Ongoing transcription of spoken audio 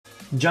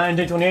Giant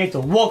Day 28.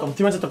 Welcome.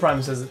 3 months at the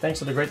Prime says thanks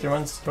for the great 3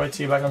 months. Great to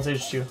see you back on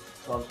stage too.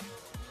 Love.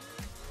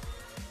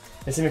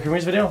 You see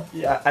McCreamy's video?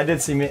 Yeah, I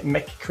did see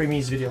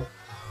McCreamy's video.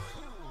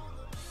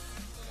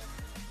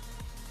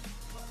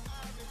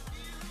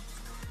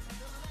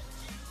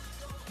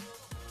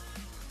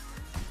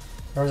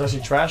 That was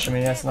actually trash. I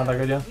mean, yeah, it's not that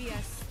good, yeah.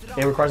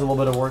 It requires a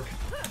little bit of work.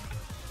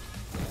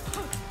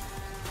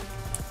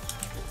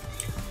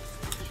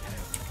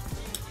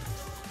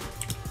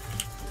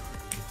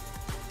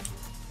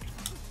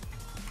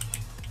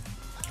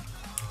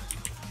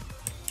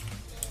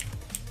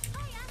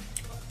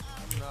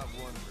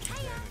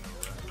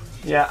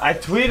 Yeah, I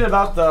tweeted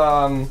about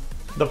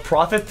the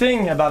prophet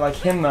thing, about like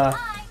him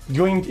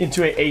going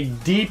into a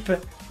deep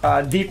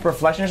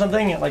reflection or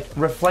something, like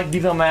reflect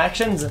deep on my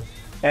actions,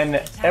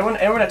 and everyone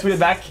that tweeted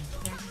back,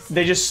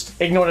 they just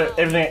ignored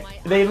everything.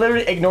 They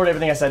literally ignored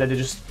everything I said. They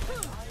just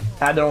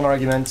had their own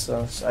arguments,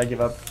 so I give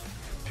up.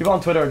 People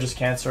on Twitter are just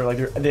cancer. Like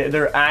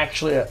they're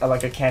actually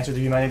like a cancer to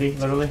humanity,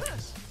 literally.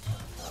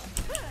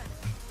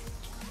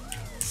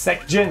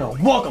 Sec Jin,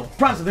 welcome.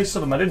 Prime, thanks so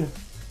much, my dude.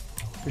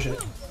 Appreciate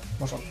it.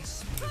 Much love.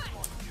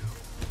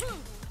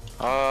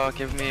 Oh,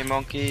 give me a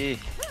monkey.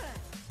 5,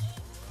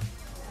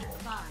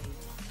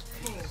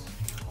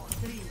 4,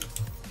 3,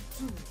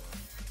 2,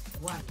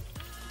 1.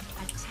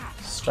 Attack.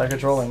 Striker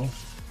trolling.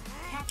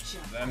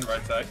 Then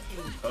right side.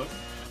 Post.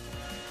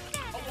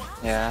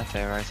 Yeah,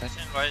 stay right side.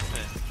 Right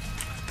side.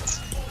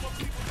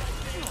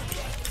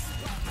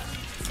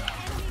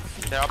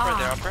 They're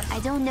upper. I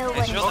don't know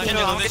what I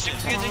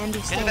understand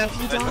if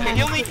you don't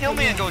heal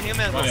me and go.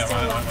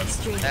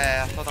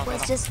 Yeah, Hold on.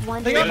 was just I'll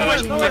wondering if you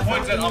point knew that.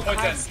 what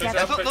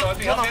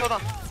Hold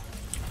on.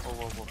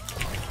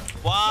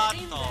 What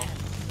the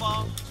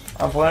fuck?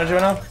 I'm full energy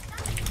right now.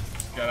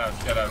 Get out.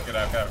 Get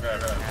out.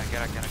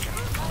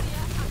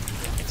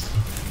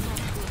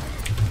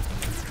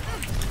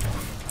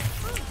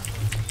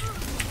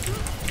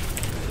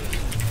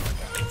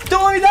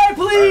 Don't let me die,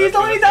 please!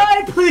 Don't let me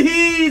die,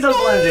 please! I'm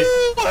full energy.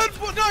 No, I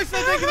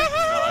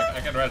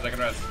can res.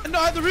 No,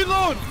 I had to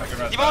reload! I can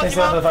res. Thanks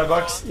for the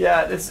 $5.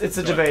 Yeah, it's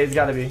a debate. It's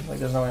gotta be. Like,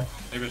 there's no way.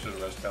 Maybe I should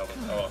have res Calvin.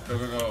 Oh,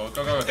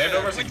 go. They have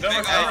no mercy,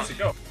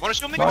 go. Wanna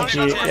shoot me? Monkey.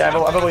 Yeah, I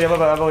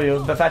will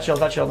you. The fat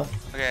shield.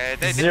 Okay,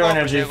 Zero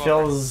energy.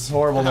 Feels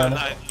horrible, man.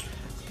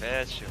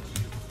 Bad shield.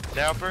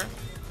 They're upper.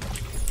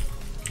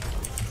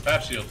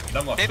 Fat shield.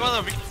 Numlock They shield.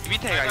 wanna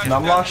retake, I guess.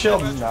 Numlock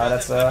shield? Nah,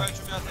 that's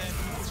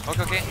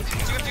Okay.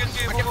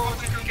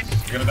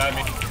 You're gonna die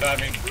me.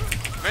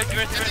 Wait.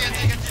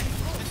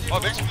 Oh,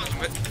 bitch.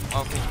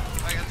 Okay.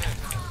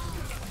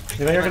 You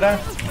think you're gonna die?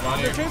 I'm on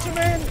you.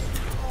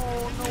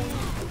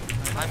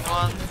 I'm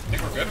one. I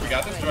think we're good. We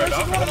got this. Do I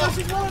dodge?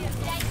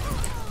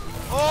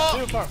 Oh!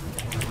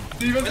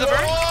 Steven. With a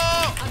burn?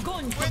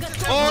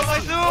 Oh,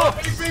 nice move!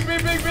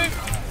 Big.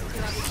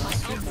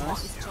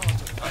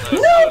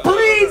 No,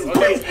 please!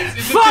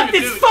 Fuck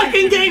this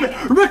fucking game!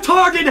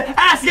 Retarded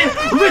ass game!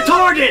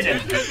 Retarded!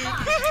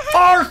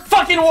 Our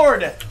fucking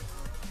ward!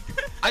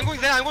 I'm going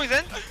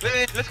Zen.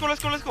 Wait, let's go.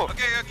 Take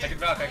it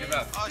back.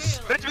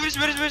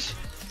 Bitch.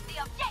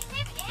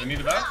 You need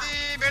a back?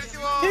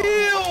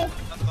 Heal!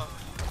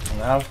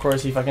 Now, of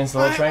course, he fucking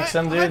slow tranks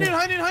him, dude.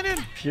 Hide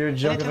in. Pure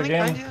joke of a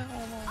game.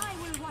 I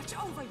will watch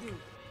over you.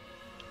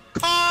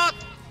 Cut!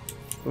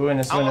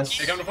 Winners.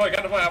 Hey, come to play. I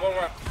have one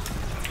more.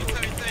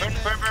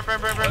 Burn.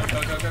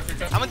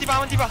 Go. I'm on Diva.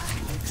 I'm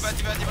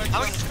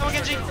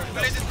Genji.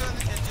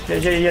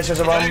 Okay, yes, there's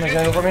a bomb. He's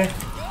gonna go for me.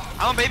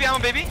 I'm on baby.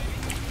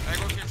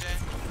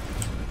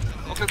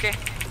 Okay. Okay.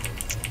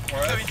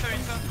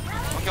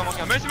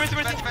 Mercy. Mercy.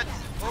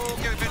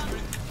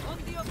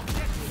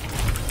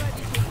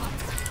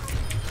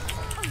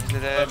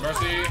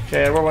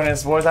 Okay, we're winning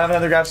this, boys. I have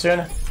another grab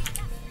soon.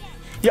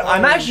 Yeah,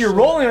 I'm actually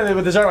rolling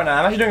with the Zero right now.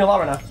 I'm actually doing a lot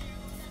right now.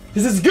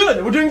 This is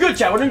good. We're doing good,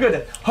 chat. We're doing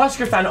good.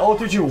 Husker fan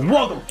 032.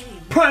 Welcome.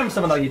 Prime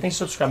summon doggy. Thanks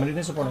for subscribing, dude.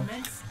 Thanks for supporting.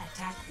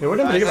 Yeah, we're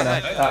doing pretty good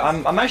right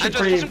now. I'm actually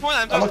pretty.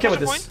 I'm okay with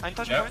this. I'm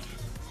touching point.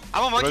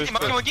 I'm on monkey.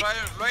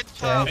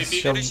 Yeah,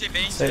 she'll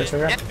say this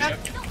right here.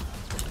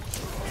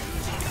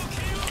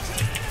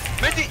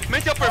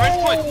 Mercy upper. Mercy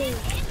point.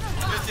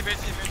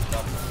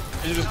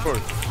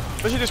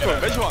 Mercy Discord.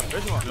 Mercy one.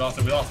 We lost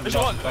it.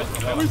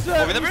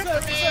 Remember?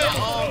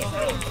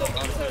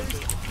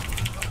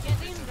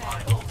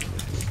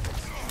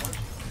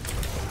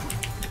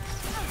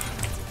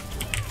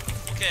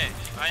 Okay,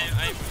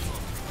 I'm...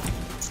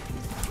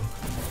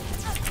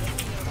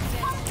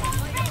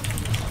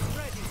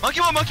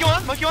 Monkey one!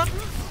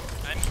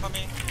 I'm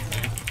coming.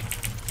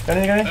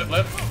 Gunny.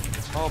 Left.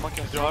 Oh,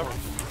 monkey one.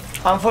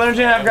 I'm full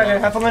energy and I have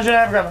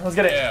grab. Let's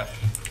get it. Yeah.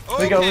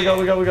 We go.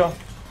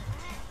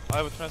 I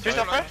have a transfer. Here's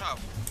upper.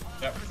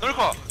 Yep. No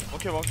call.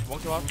 Monkey one.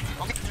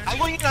 Okay, I'm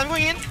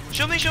going in.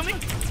 Show me.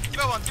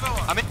 Diva one.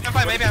 I'm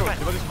fine, maybe I'm fine.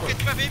 Okay,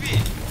 Diva baby.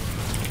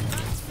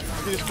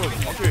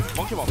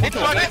 Monkey one.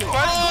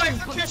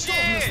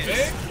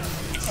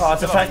 Oh,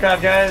 it's a fat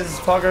grab, guys.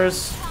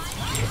 Poggers.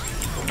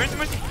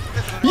 Mercy.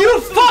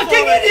 You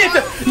fucking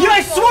idiot! You,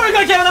 I swear to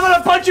God, Kevin, I'm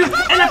gonna punch you in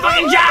the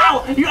fucking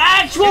jowl! You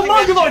actual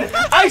mongoloid!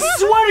 I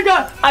swear to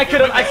God! I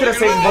could have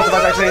saved both of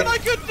us actually.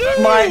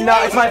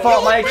 No, it's my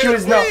fault. My IQ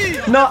is no.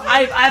 No,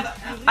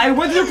 I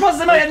went through the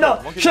process in my head.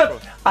 No, shut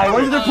up. I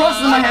went through the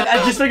process in my head.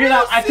 I just figured it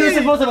out. I could have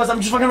saved both of us. I'm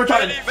just fucking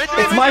retarded.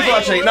 It's my fault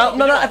actually. No,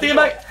 I take it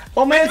back.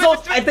 Oh man, it's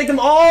I take them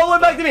all the way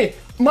back to me.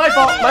 My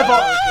fault.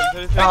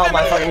 Oh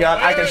my fucking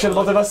God! I can shield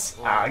both of us.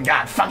 Oh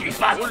God, fucking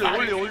fuck.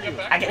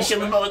 I can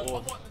shield them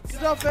both.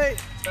 Stop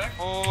it.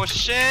 Oh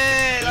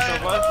shit!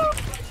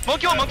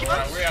 Monkey one.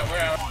 We're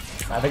out.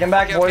 I think I'm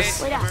back,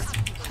 boys. Wait up.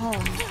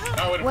 Home.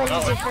 What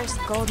is your first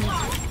golden?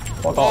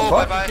 What the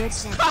fuck? Bye. Good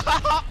sense.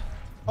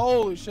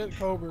 Holy shit,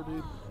 Cobra,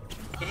 dude.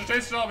 There's a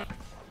chase on me.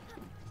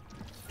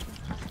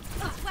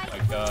 My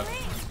God.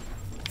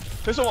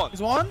 There's one.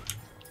 He's one?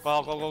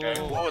 Go.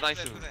 Oh,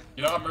 nice.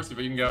 You don't have mercy,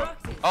 but you can go.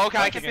 Oh, okay,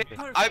 I can pick.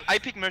 I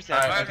pick Mercy.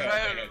 Alright,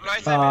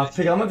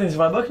 Fick allemaal, het is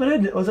waar buck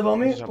met it. Was that about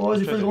me? What was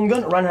your first golden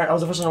gun? Reinhardt. I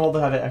was the first one in the world to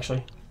have it,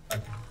 actually. I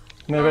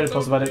read a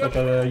post about it like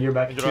a year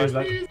back, 2 years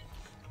back.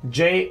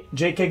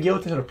 JK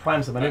Guillotine to the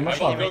prime sub, I need much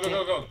love.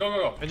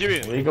 Go.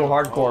 We go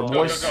hardcore,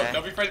 boys. Go.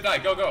 Don't be afraid to die.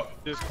 Go.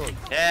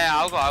 Yeah,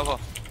 I'll go.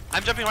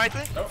 I'm jumping right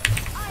there.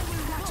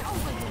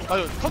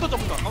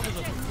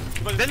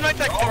 Then right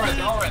side. Alright.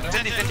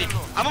 Zendy.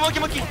 I'm a monkey.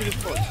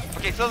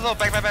 Okay, so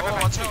back.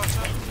 One.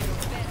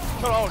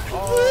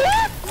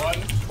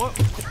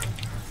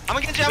 I'm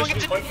gonna get you.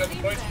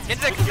 Get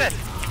that.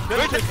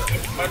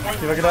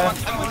 See if I can die.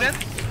 I'm good then.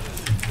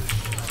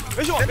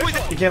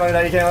 You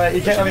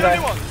can't let me die.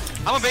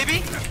 I'm a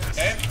baby.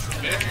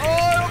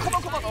 Oh, come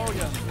on. Oh,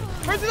 yeah.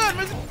 Mercy.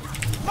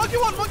 Monkey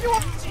one.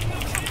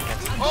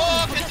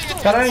 Oh,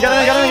 Got him.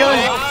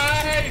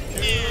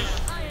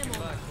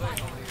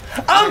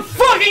 I'm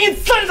fucking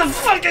inside the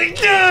fucking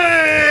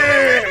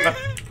game!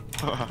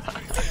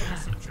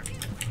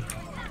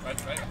 Right.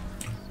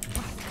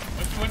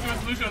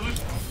 Lucio.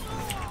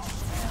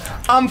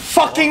 I'm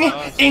fucking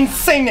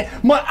insane.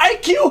 My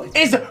IQ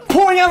is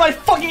pouring out my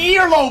fucking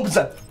earlobes.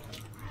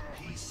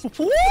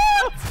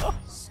 What?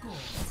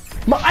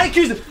 My IQ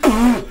is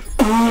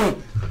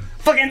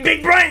fucking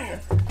big brain.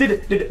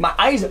 Did my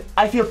eyes?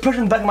 I feel pressure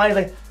in the back of my eyes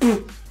like.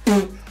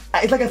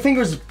 It's like a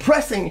finger's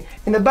pressing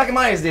in the back of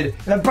my eyes, dude.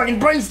 And the fucking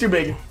brain's too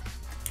big.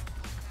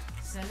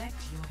 Select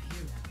your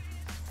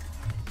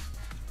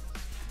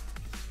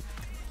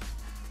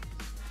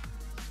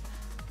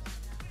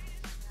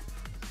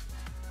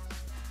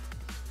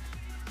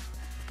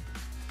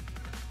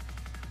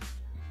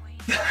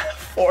hero.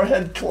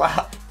 Forehead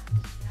clap.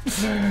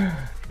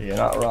 You're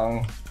not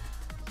wrong.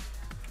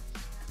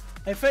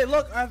 Hey, Faye,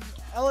 look, I have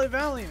LA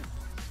Valiant.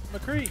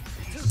 McCree.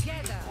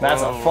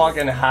 That's a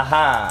fucking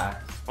haha.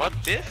 What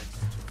this?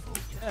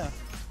 Yeah.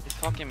 It's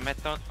fucking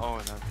McDonald's. Oh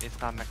no, it's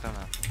not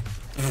McDonald's.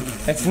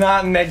 It's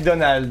not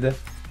McDonald.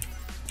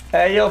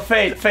 Hey, yo,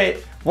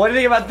 Fate. What do you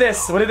think about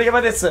this?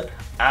 Listen,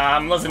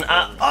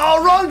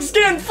 oh, wrong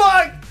skin,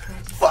 fuck!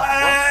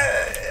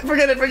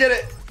 Forget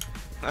it.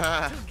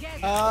 I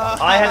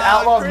had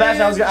Outlaw's Bash,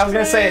 and I was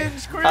gonna say,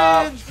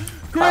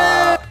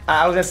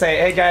 I was gonna say,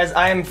 hey guys,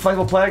 I am a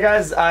flexible player,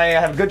 guys. I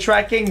have good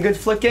tracking, good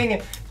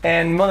flicking,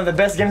 and one of the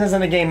best games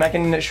in the game. I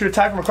can shoot a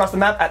tag from across the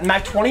map at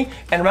Mach 20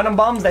 and random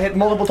bombs that hit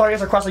multiple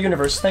targets across the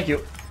universe. Thank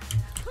you.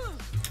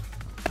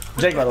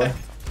 Jake, by the way.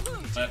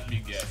 Let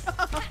me guess.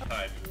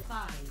 5,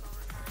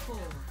 4,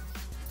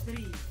 3,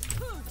 2,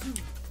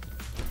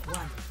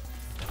 1.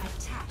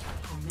 Attack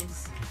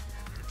commencing.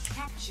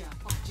 Capture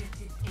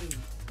objective A.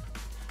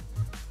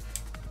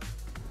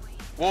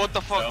 What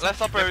the fuck?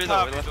 Left upper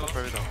window.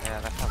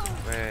 Yeah, left up.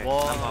 Wait. No.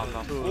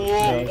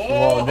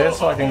 Whoa, this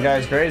fucking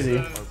guy's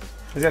crazy.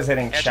 This guy's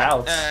hitting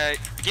shouts.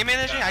 Give me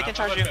energy, I can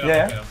charge you.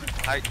 Yeah.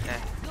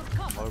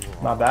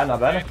 Not bad.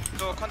 Okay.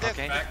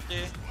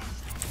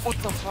 What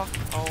the fuck?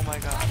 Oh my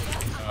god.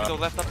 So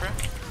left upper.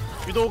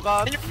 위도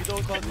가.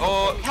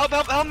 Oh, help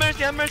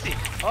Mercy.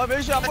 아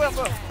멜시 안 보여.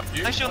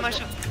 Nice shot.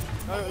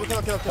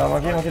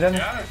 Monkey dead.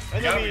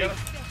 애니미.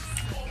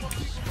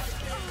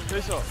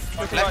 됐어.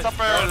 Left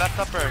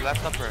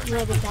upper.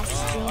 You're the best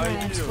streamer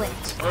on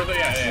Twitch.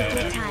 yeah.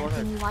 Good time.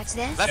 Can you watch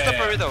this? Left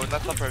upper window.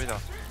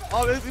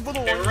 아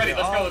이번도 Okay, we're ready.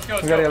 Let's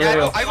go. We gotta Yeah,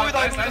 go. I go with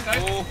Nice.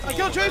 I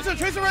killed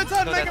Tracer right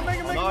side. Make him.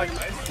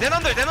 Then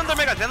under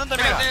mega. Yeah,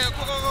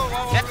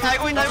 I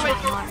go in.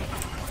 Hard.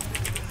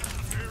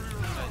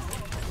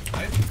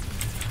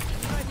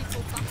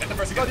 Get the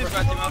first. Go,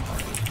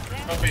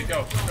 Pete,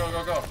 go.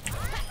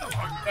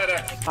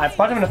 There. I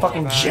put him in a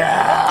fucking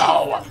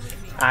jow.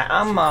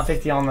 I'm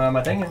 50 on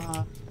my thing.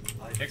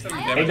 Take some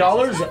 $8.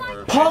 damage.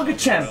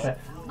 PogChamp.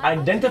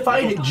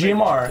 Identified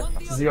GMR.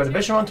 This is your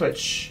exhibition on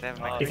Twitch.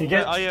 If you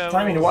get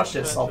time to watch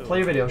this, I'll play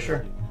your video,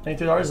 sure.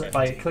 $22 if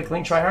I click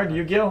link, try hard,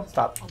 Yu-Gi-Oh!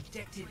 Stop.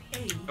 Objective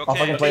A. I'll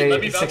fucking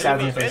play 6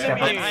 ads in your face.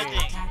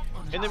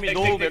 Enemy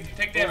no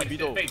Take damage.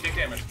 Take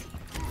damage.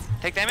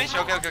 Take damage?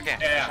 Okay.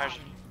 Yeah.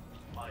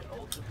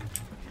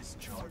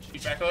 Charge.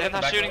 Keep back They're low.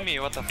 not shooting me,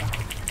 what the fuck?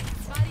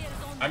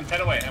 I'm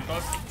 10 away. I'm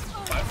close.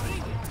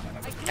 5.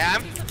 Yeah,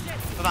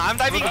 I'm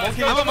diving.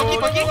 I'm a monkey.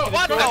 What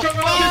the Kill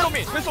fuck? on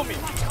me. Kill on me.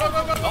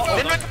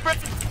 Then we're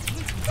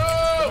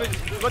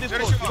Got this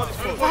close. Got this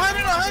close.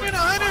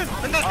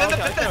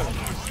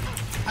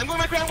 I'm going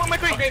my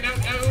crane. Okay, now.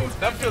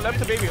 Left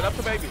to baby.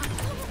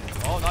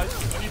 Oh, nice.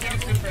 What do you think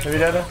is good for Maybe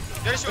dead.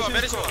 Very sure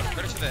there.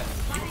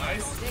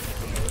 Nice.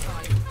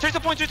 Trace the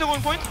point. Tracer.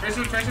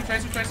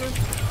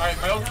 Alright,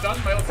 my ult's done.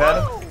 Dead.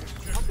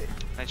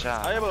 Nice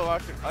job. I have a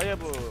marker. I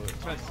have a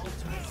trance.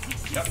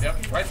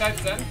 Yep. Right side,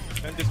 Zen.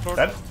 And this port.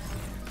 Dead.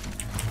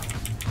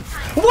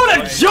 What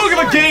a joke of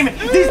a game!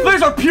 These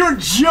players are pure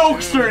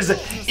jokesters!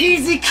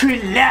 Easy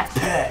clap!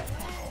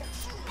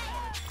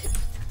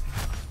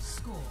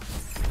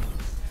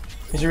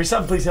 Did you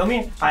resub? Please tell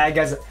me. Alright,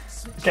 guys.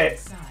 Okay.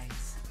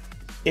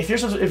 If you're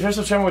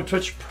subscribing with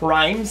Twitch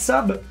Prime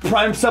sub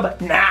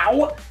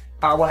now.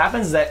 What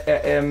happens is that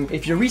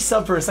if you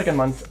resub for a second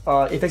month,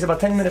 it takes about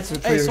 10 minutes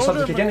for your sub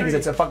to kick in because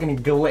it's a fucking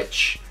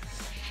glitch.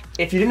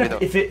 If you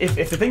didn't,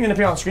 if the thing didn't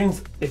appear on screen,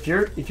 if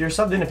your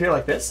sub didn't appear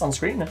like this on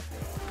screen,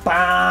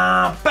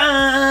 bam,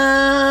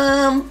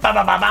 bam, bam,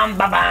 bam, bam,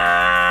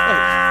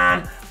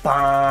 bam,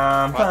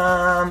 bam,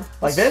 bam,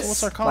 like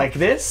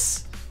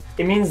this,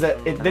 it means that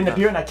it didn't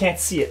appear and I can't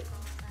see it.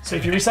 So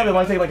if you resub, it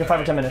might take like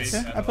 5 or 10 minutes.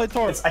 Yeah, I played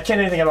Thor. I can't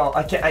do anything at all.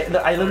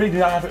 I literally do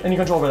not have any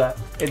control over that.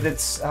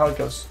 It's how it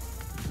goes.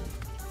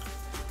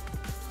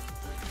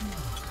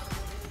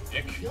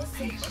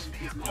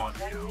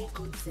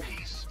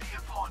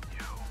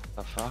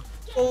 The fuck?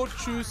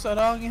 고추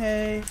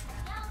사랑해.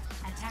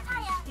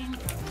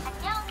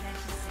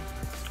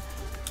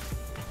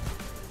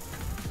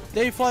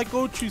 They fly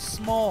Gochu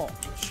small.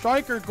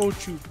 Striker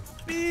Gochu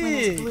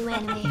big.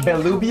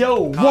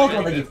 Belubio,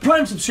 welcome to the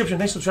Prime subscription.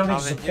 Thanks for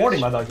supporting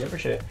my dog. I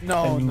appreciate it.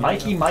 No, and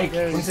Mikey Mike,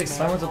 26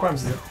 months of Prime.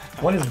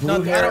 One is blue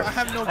No, hair, I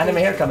have no anime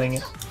Gochu. hair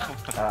coming.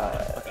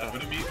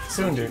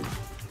 Soon, dude.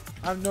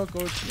 I have no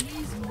Gochu.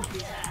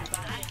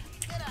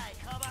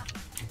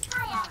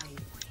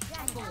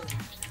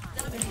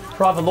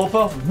 Prophet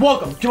Lopa,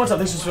 welcome. 2 months up.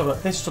 Thanks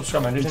for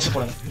subscribing, dude. Thanks for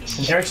supporting.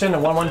 And Erickson,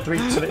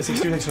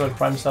 11362. Thanks for the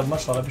Prime sub.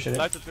 Much love. I appreciate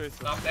it.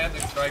 Stop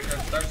dancing, Striker.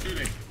 Start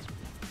shooting.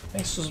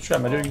 Thanks for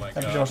subscribing, dude. I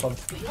appreciate much love.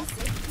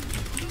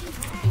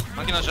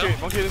 Monkey no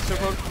jump. Monkey this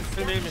circle.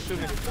 Shoot me.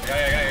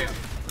 Yeah.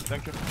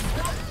 Thank you.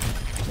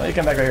 No, you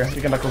come back right here.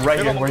 You come back right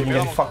here where you can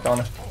get fucked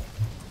on.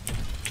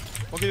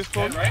 Monkey this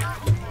close. Right?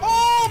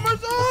 Oh,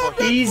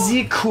 Merzo!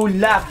 Easy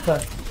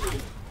clap.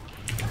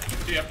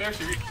 She up there?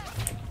 She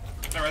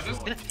can I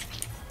resist?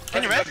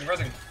 Can you rest?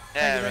 Resing.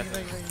 Yeah, rest.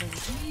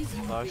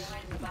 Nice.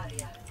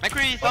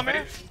 McCree,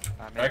 somewhere.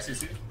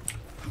 XQC.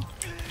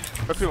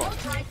 Everyone.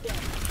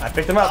 I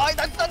picked him up.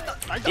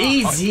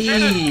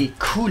 Easy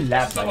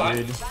clap, my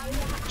dude.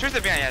 Choose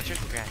the behind, choose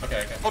the behind.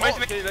 Okay. Oh,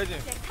 Mercy, Okay,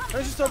 legend.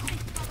 Mercy stop.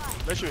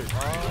 Mercy.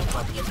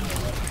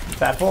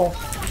 Fat pull.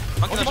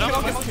 Monkey no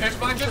jump. Catch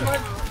mine.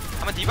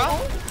 I'm a diva.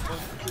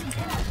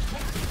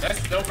 Yes,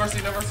 no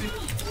mercy.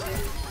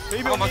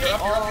 Baby, Oh, monkey.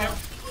 Up.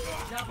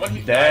 One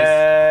hit. Nice.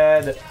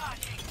 Dead.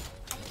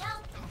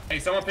 Hey,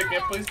 someone pick me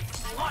up, please.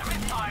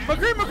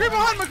 McCree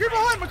behind,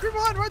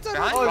 right side.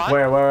 Behind? Oh,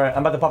 Behind? Where? I'm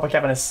about to pop a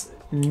cap on this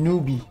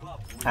newbie.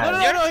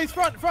 no, he's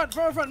front.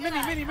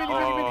 Mini.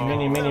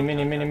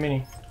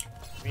 Mini.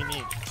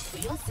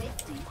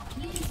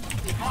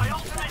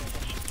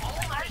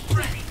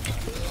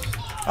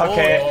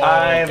 Okay,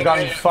 I've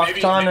gotten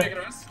fucked on.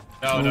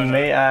 No.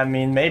 I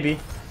mean, maybe.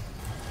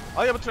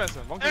 I have a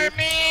transfer. Monkey.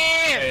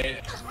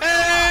 Hey,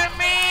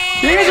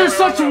 These are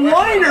such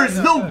whiners,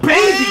 no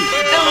baby!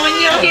 Oh,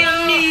 you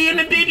hear me in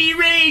the baby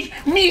rage!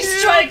 Me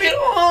striker!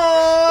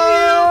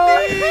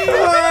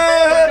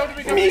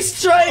 Me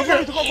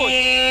striker!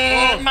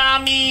 Yeah,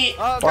 mommy!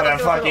 What a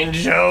fucking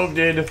joke,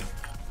 dude.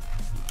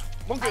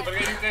 Monkey.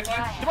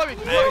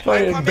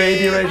 Fucking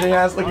baby raging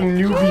ass looking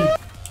newbie.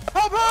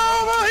 Help,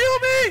 heal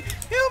me!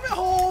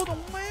 Hold on,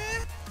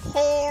 man.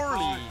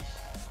 Holy.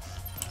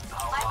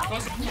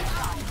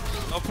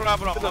 No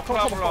problem.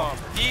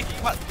 Deep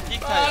tire, no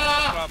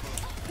problem.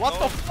 What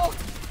the fuck?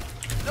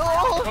 No!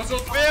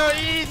 Where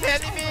is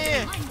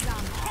enemy?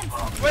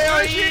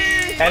 Where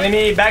is?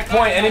 Enemy back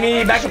point,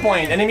 enemy back to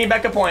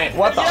point.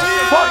 What the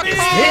fuck is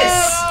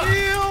this?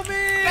 Heal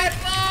me!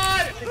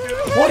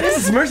 What is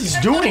this Mercy's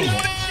doing?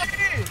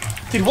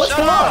 Dude, what's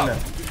going on?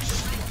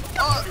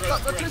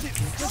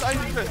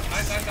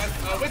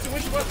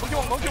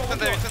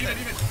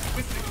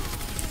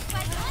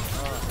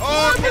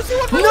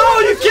 No,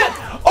 you can't!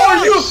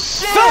 Are you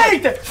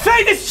Fate?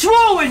 Fate is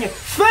trolling!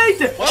 Fate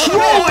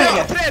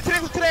trolling!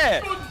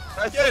 트레!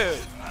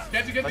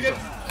 Get.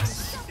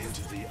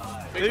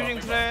 Living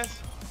트레.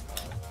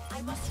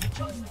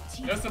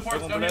 No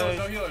supports, no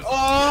healers.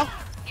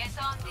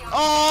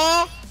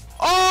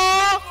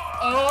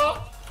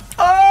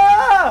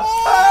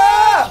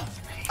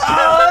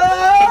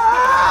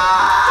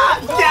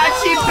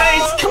 Gachi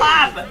base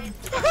clap!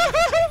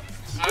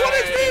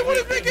 What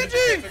is me,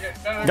 Genji?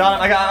 Got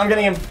him, I'm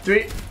getting him.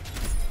 3.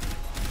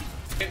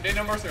 They have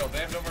no mercy.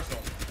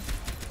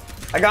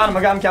 I got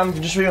him,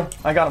 Calvin, just for you.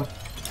 I got him.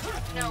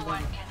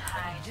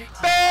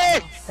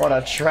 What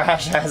a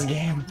trash ass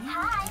game.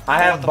 I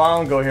have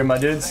bongo here, my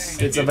dudes.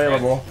 It's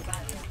available.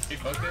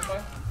 Keep both this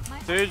way?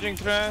 Staging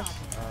trance.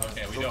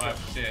 Okay, we don't have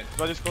shit.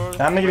 Body score.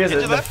 I'm gonna give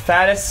you the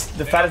fattest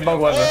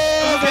bongo ever.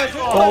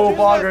 Oh,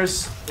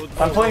 bloggers.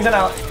 I'm pulling that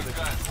out.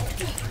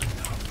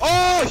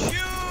 Oh,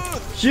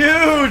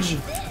 huge! Huge!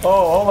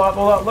 Oh,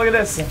 hold up. Look at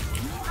this.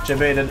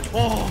 Jebaited.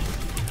 Oh.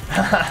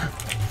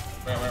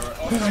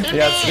 You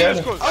got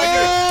scared?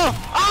 Oh!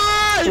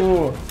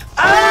 Ooh.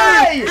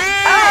 Ay!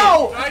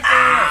 Ow!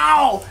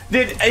 Ow!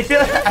 Dude, I feel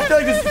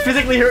like this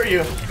physically hurt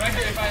you. If I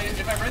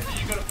rest you,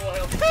 you go to full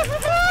health.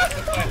 That's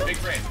the plan, big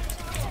range.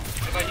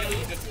 If I heal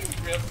you, just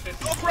real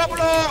 50. No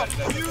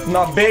problem!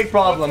 No, big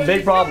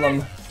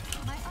problem.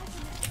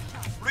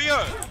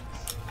 Real!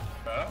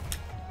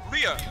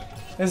 Real!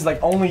 This is like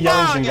only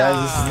yelling stream,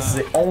 guys. This is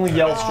the only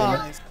yell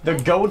stream. The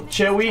GOAT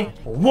Chewy,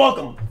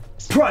 welcome!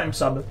 Prime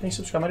sub. Thanks,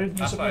 subscribe, my dude.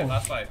 Last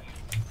fight.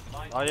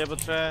 I have a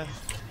trance.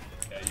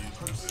 Yeah, you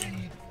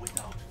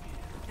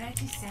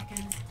 30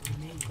 seconds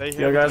remaining. They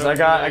Yo, guys, I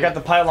got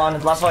the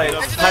pylon. Last fight.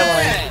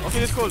 Pylon. Monkey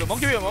is cool.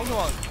 Monkey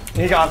one.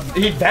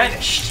 He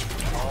vanished.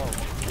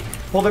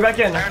 Pulled it back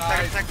in.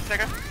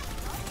 Second.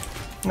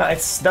 No,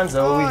 it's done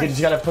so. We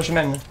just gotta push him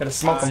in. Gotta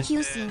smoke him.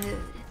 QC mood.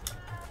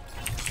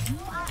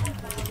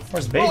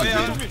 Where's baby?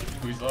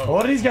 squeeze low.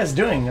 What are these guys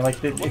doing?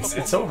 Like,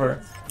 it's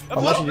over.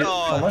 Unless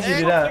you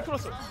do that.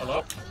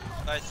 Hello?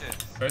 Nice.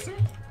 Cursor?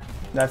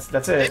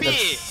 That's it.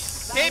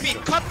 Baby,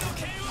 cut!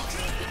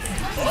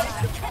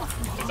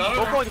 It's not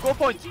over. Go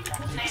point.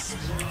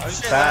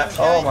 That.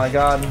 Oh my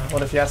god.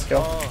 What a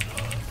fiasco.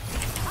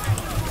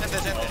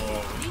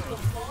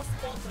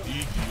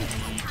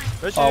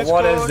 Oh,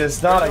 what is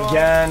this? Not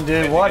again,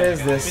 dude. What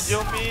is this?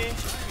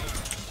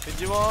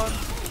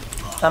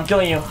 I'm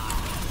killing you.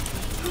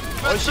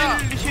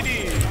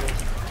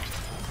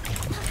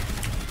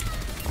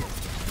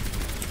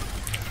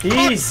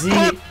 Easy.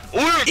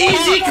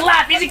 Easy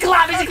clap.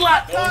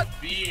 Full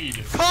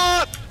speed.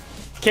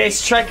 Okay,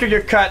 Striker,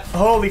 you're cut.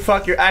 Holy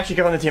fuck, you're actually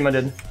cut on the team, I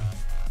did.